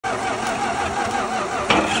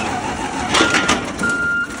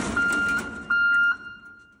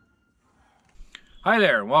Hi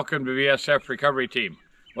there, and welcome to VSF Recovery Team.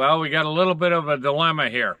 Well, we got a little bit of a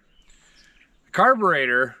dilemma here. The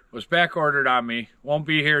carburetor was back ordered on me, won't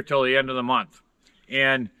be here till the end of the month.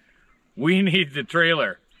 And we need the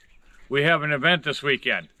trailer. We have an event this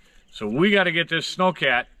weekend. So we got to get this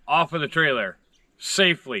Snowcat off of the trailer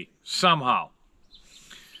safely, somehow.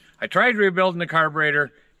 I tried rebuilding the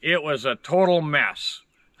carburetor. It was a total mess.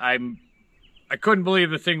 I couldn't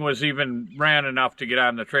believe the thing was even ran enough to get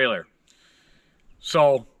on the trailer.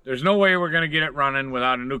 So there's no way we're going to get it running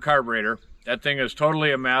without a new carburetor. That thing is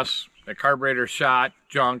totally a mess. The carburetor's shot,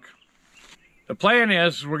 junk. The plan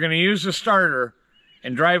is we're going to use the starter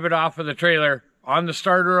and drive it off of the trailer on the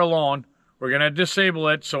starter alone. We're going to disable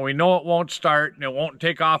it so we know it won't start and it won't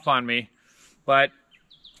take off on me. But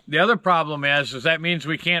the other problem is that means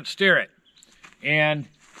we can't steer it. And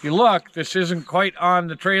if you look, this isn't quite on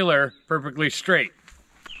the trailer perfectly straight.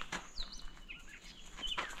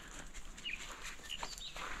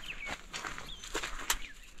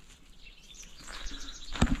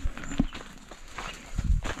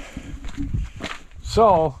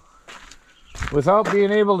 So, without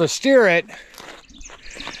being able to steer it,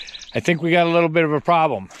 I think we got a little bit of a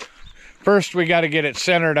problem. First, we got to get it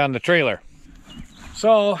centered on the trailer.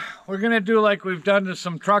 So, we're going to do like we've done to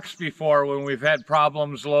some trucks before when we've had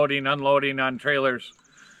problems loading, unloading on trailers.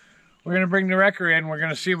 We're going to bring the wrecker in. We're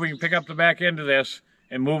going to see if we can pick up the back end of this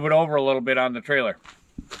and move it over a little bit on the trailer.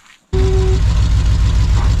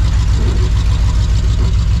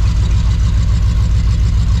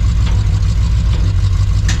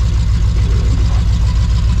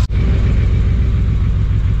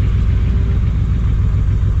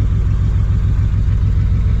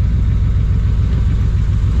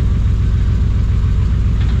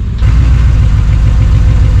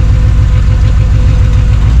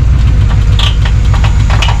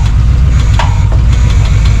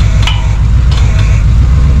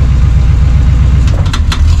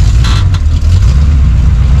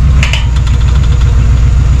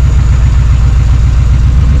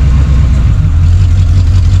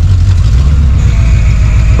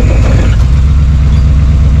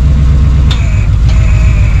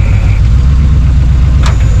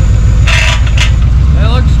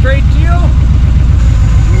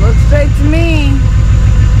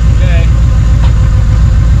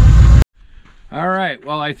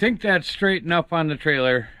 Well, I think that's straight enough on the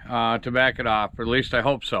trailer to back it off, or at least I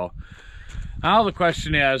hope so. Now the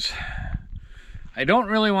question is, I don't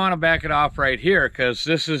really want to back it off right here because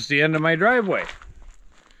this is the end of my driveway.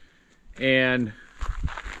 And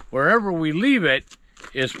wherever we leave it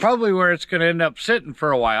is probably where it's going to end up sitting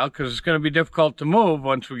for a while because it's going to be difficult to move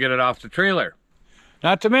once we get it off the trailer.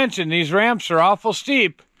 Not to mention, these ramps are awful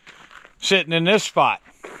steep sitting in this spot.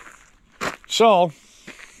 So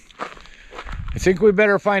I think we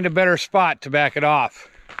better find a better spot to back it off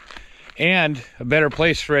and a better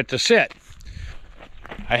place for it to sit.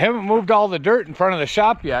 I haven't moved all the dirt in front of the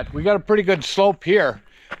shop yet. We got a pretty good slope here.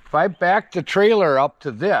 If I back the trailer up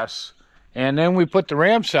to this and then we put the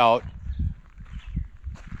ramps out,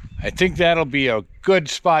 I think that'll be a good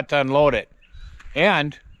spot to unload it.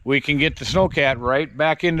 And we can get the Snowcat right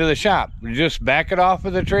back into the shop. We just back it off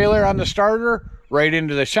of the trailer on the starter right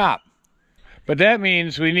into the shop. But that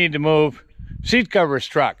means we need to move seat covers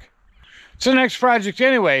truck. It's the next project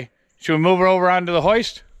anyway. Should we move it over onto the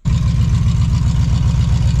hoist?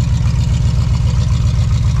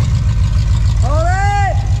 Hold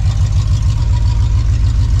it!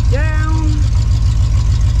 Down.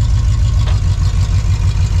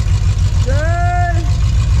 Good.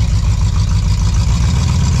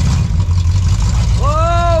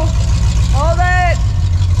 Whoa! Hold it!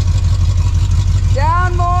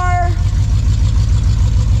 Down more.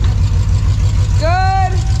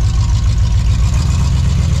 Good.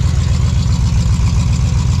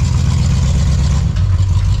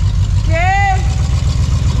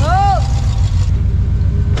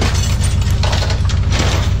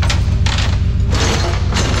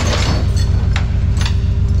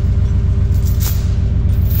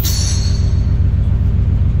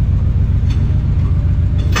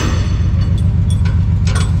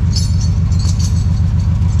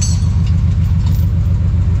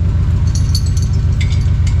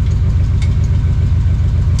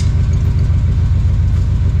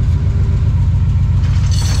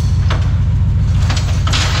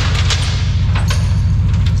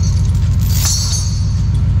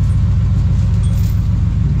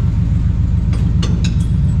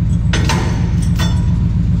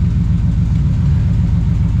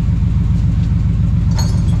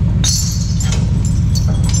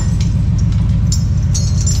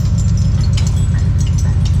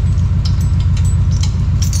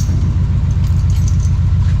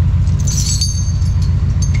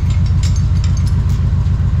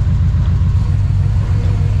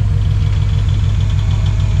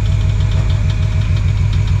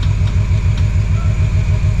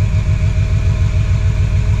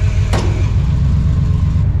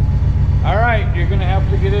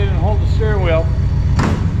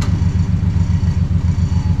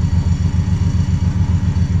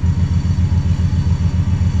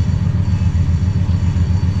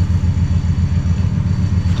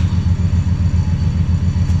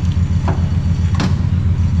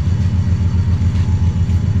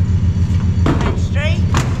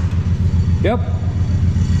 Yep.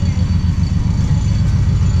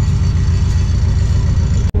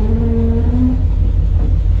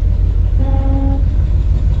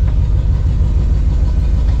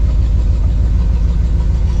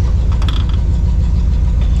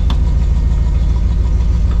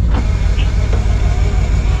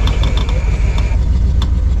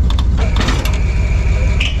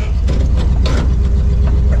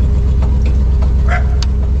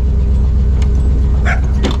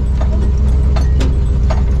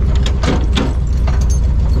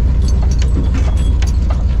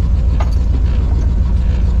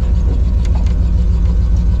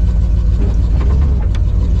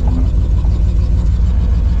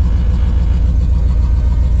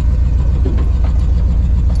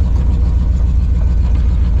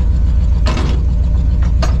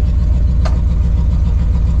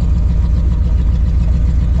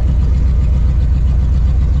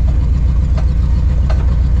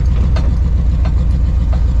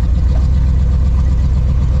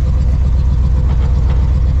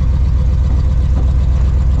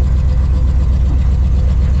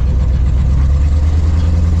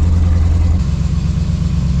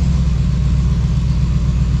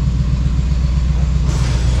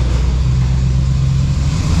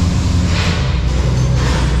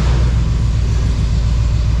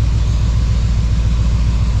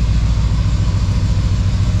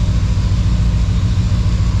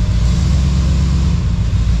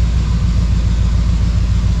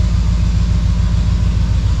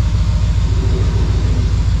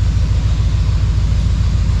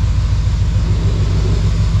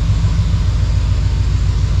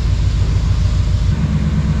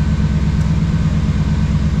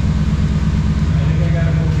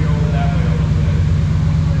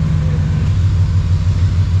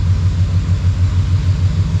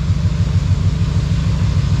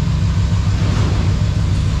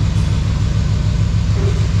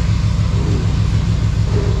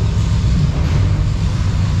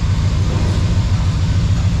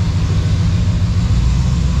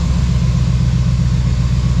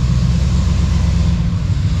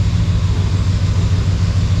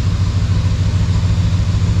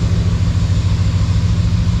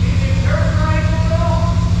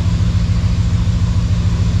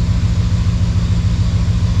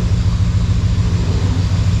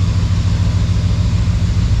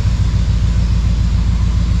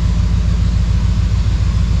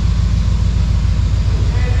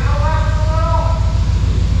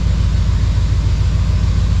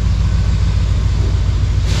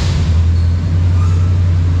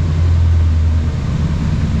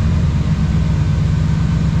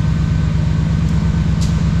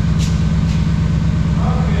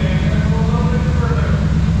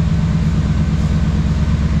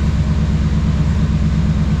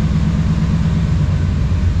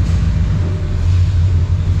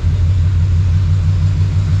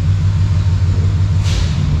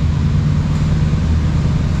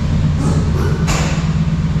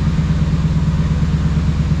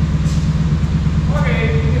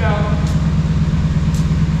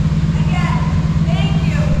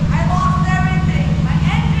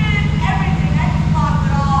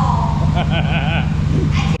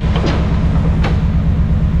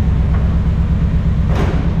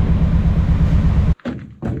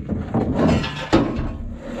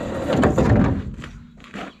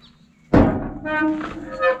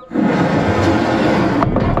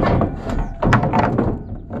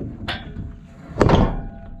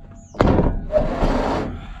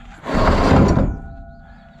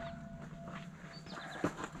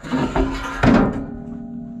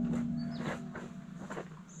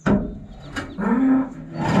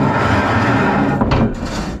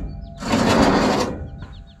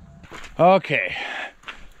 Okay,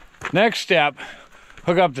 next step,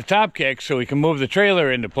 hook up the top kick so we can move the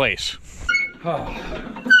trailer into place. Oh,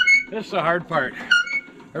 this is the hard part.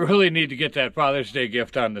 I really need to get that Father's Day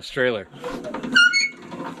gift on this trailer.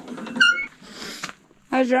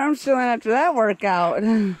 How's your arms feeling after that workout?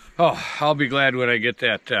 Oh, I'll be glad when I get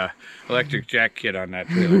that electric jack kit on that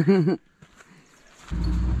trailer.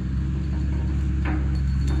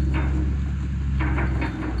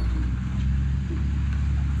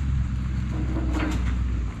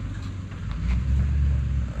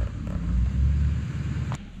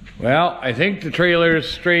 Well, I think the trailer is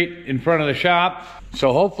straight in front of the shop,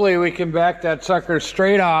 so hopefully we can back that sucker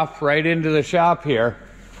straight off right into the shop here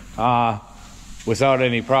without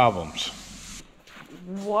any problems.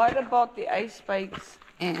 What about the ice spikes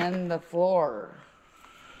and the floor?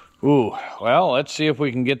 Ooh, well, let's see if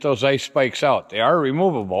we can get those ice spikes out. They are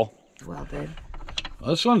removable. Well, then.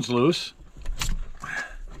 Well, this one's loose.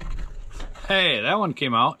 Hey, that one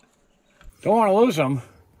came out. Don't want to lose them.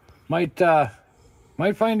 Might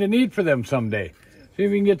find a need for them someday. See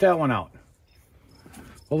if we can get that one out.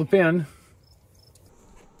 Pull the pin.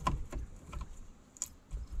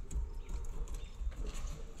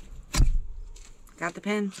 Got the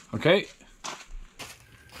pin. Okay.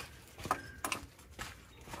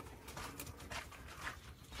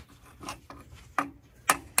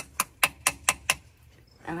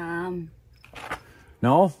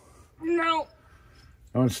 No? No.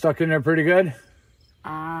 That one's stuck in there pretty good?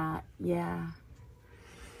 Yeah.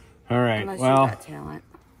 All right, Unless well. you got talent.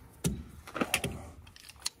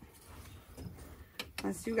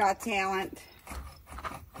 Unless you got talent.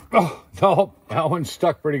 Oh, no, that one's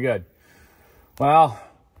stuck pretty good. Well,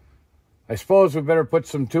 I suppose we better put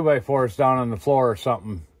some 2x4s down on the floor or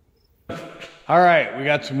something. All right, we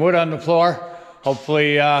got some wood on the floor.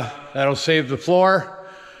 Hopefully that'll save the floor.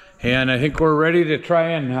 And I think we're ready to try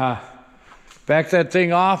and back that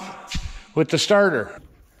thing off with the starter.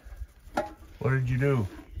 What did you do?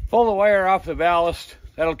 Pull the wire off the ballast.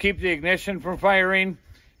 That'll keep the ignition from firing.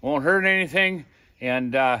 Won't hurt anything.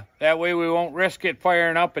 And that way we won't risk it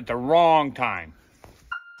firing up at the wrong time.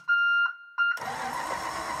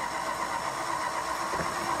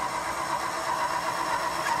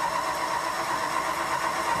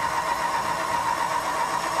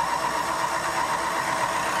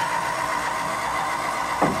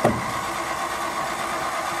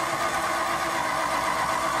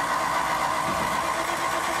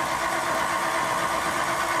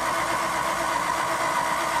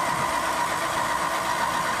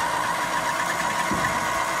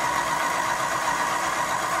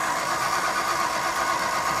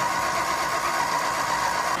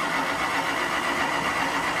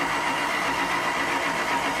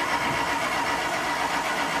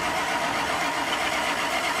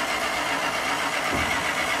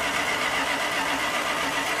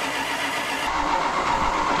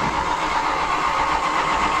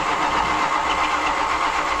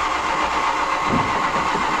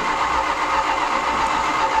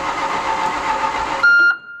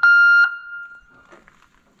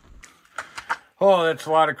 Oh, that's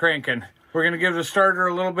a lot of cranking. We're going to give the starter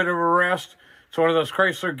a little bit of a rest. It's one of those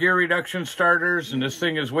Chrysler gear reduction starters, and this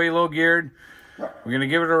thing is way low geared. We're going to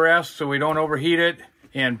give it a rest so we don't overheat it.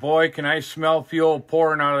 And boy, can I smell fuel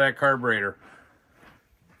pouring out of that carburetor.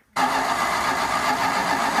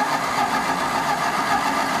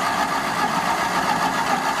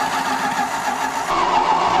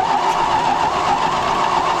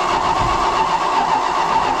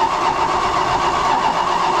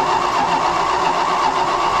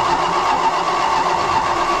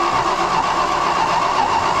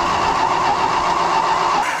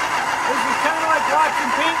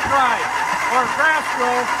 Or grass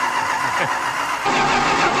grow.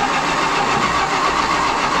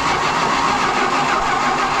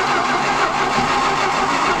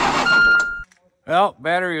 Well,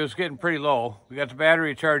 battery was getting pretty low. We got the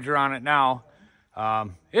battery charger on it now.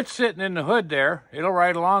 It's sitting in the hood there. It'll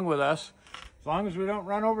ride along with us. As long as we don't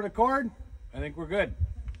run over the cord, I think we're good.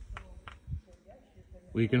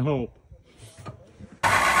 We can hope.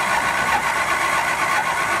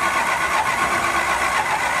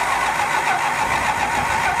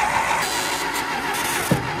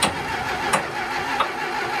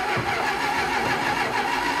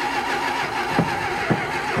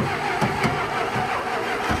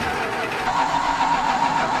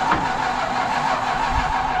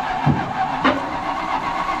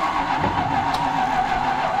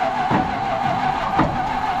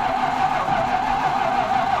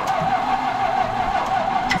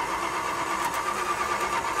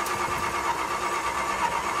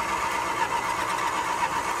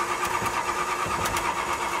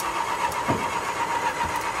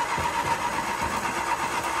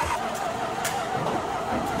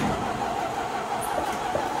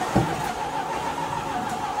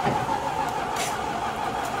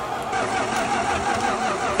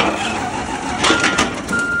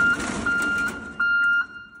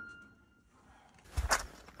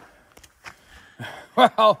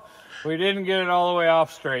 Well, we didn't get it all the way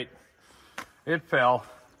off straight. It fell.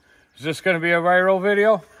 Is this going to be a viral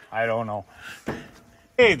video? I don't know.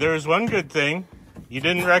 Hey, there's one good thing. You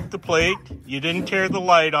didn't wreck the plate. You didn't tear the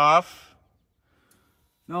light off.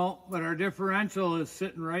 No, but our differential is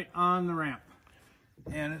sitting right on the ramp.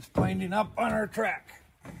 And it's pointing up on our track.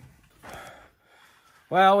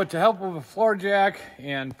 Well, with the help of a floor jack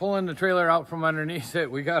and pulling the trailer out from underneath it,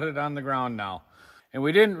 we got it on the ground now. And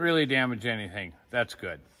we didn't really damage anything. That's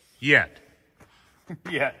good. Yet.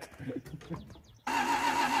 Yet.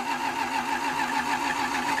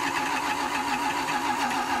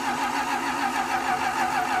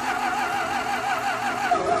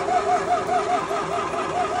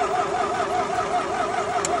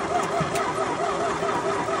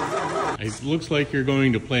 It looks like you're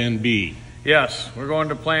going to Plan B. Yes, we're going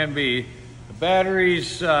to Plan B. The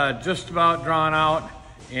battery's just about drawn out,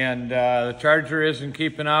 and the charger isn't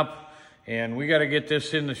keeping up, and we got to get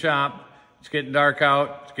this in the shop. It's getting dark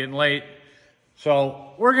out, it's getting late.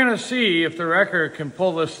 So we're gonna see if the wrecker can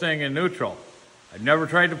pull this thing in neutral. I've never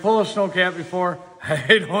tried to pull a snowcat before.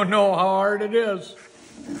 I don't know how hard it is.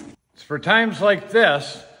 It's for times like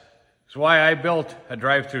this, is why I built a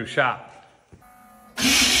drive-through shop.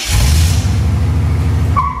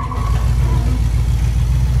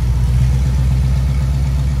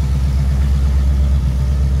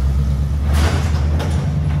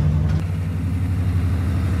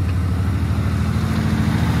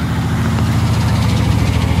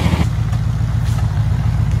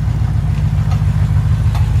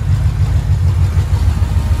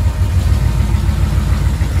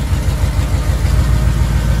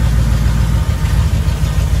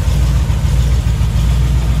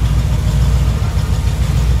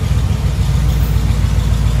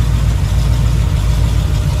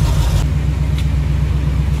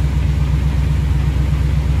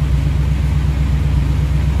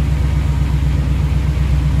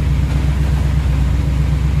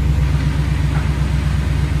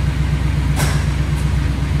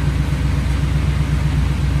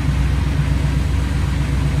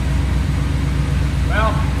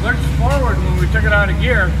 Forward when we took it out of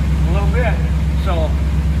gear a little bit, so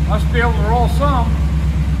must be able to roll some.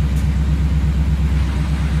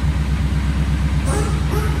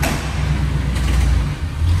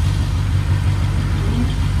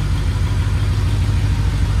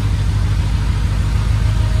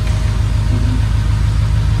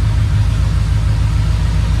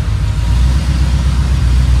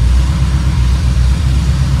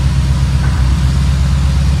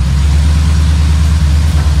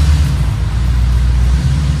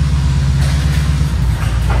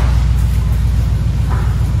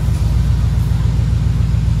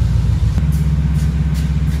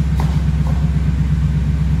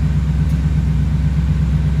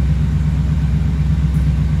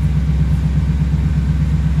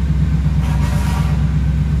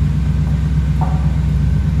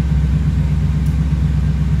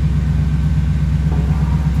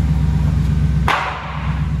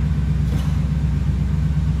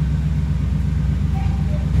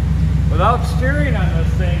 Without steering on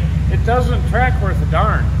this thing, it doesn't track worth a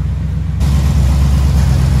darn.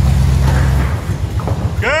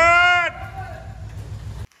 Good!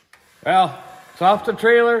 Well, it's off the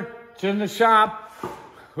trailer, it's in the shop.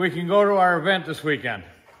 We can go to our event this weekend.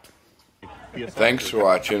 Thanks for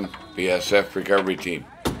watching BSF Recovery Team.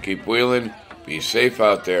 Keep wheeling, be safe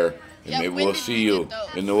out there, and maybe we'll see you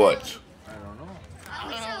in the woods.